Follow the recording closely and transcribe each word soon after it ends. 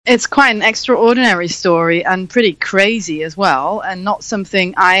It's quite an extraordinary story and pretty crazy as well, and not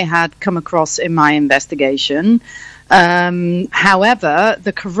something I had come across in my investigation. However,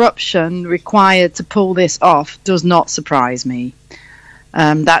 the corruption required to pull this off does not surprise me.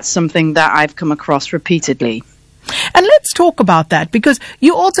 That's something that I've come across repeatedly. And let's talk about that, because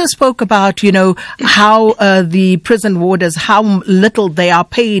you also spoke about, how the prison warders, how little they are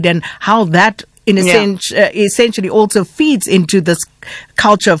paid, and how that essentially also feeds into this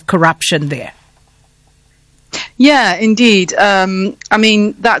culture of corruption there. Yeah, indeed. I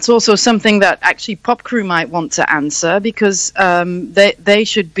mean, that's also something that actually Pop Crew might want to answer, because they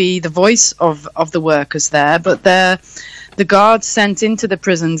should be the voice of the workers there, but the guards sent into the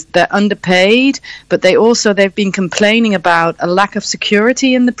prisons, they're underpaid, but they've been complaining about a lack of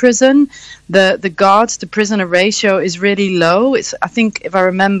security in the prison. The guards to prisoner ratio is really low. I think, if I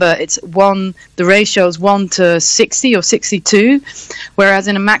remember, the ratio is 1 to 60 or 62, whereas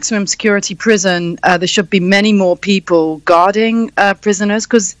in a maximum security prison, there should be many more people guarding prisoners,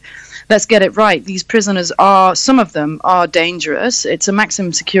 because let's get it right, these prisoners some of them are dangerous. It's a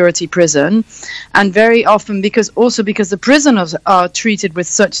maximum security prison, and very often because the prisoners are treated with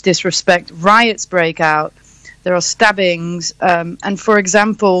such disrespect, riots break out. There are stabbings, and for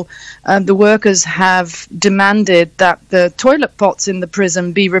example, the workers have demanded that the toilet pots in the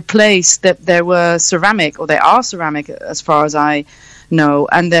prison be replaced, that they are ceramic as far as I know,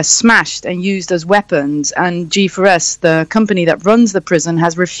 and they're smashed and used as weapons. And G4S, the company that runs the prison,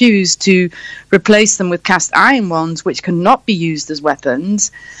 has refused to replace them with cast iron ones, which cannot be used as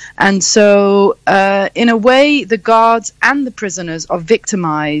weapons. And so, in a way, the guards and the prisoners are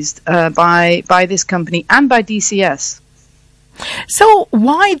victimized by this company and by DCS. So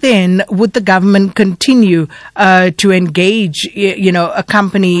why then would the government continue to engage, a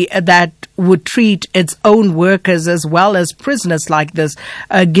company that would treat its own workers as well as prisoners like this,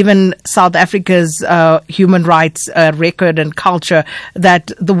 given South Africa's human rights record and culture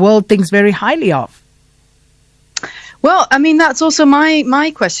that the world thinks very highly of? Well, I mean, that's also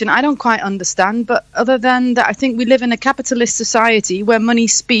my question. I don't quite understand, but other than that, I think we live in a capitalist society where money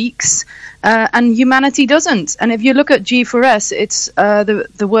speaks and humanity doesn't. And if you look at G4S, it's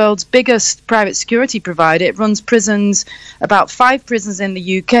the world's biggest private security provider. It runs prisons, about 5 prisons in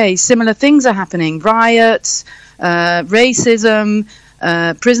the UK. Similar things are happening: riots, racism,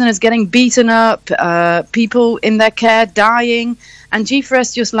 prisoners getting beaten up, people in their care dying. And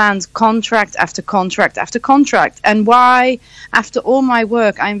G4S just lands contract after contract after contract. And why, after all my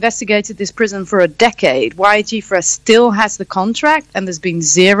work, I investigated this prison for a decade, why G4S still has the contract and there's been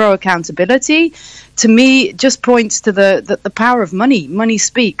zero accountability, to me, it just points to the power of money. Money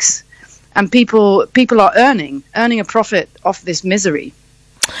speaks. And people are earning a profit off this misery.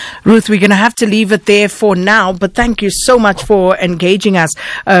 Ruth, we're going to have to leave it there for now, but thank you so much for engaging us.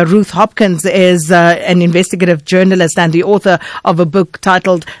 Ruth Hopkins is an investigative journalist and the author of a book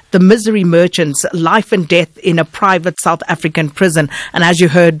titled The Misery Merchants, Life and Death in a Private South African Prison. And as you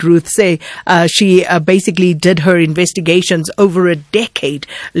heard Ruth say, she basically did her investigations over a decade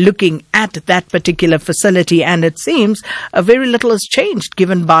looking at that particular facility, and it seems very little has changed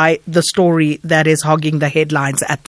given by the story that is hogging the headlines at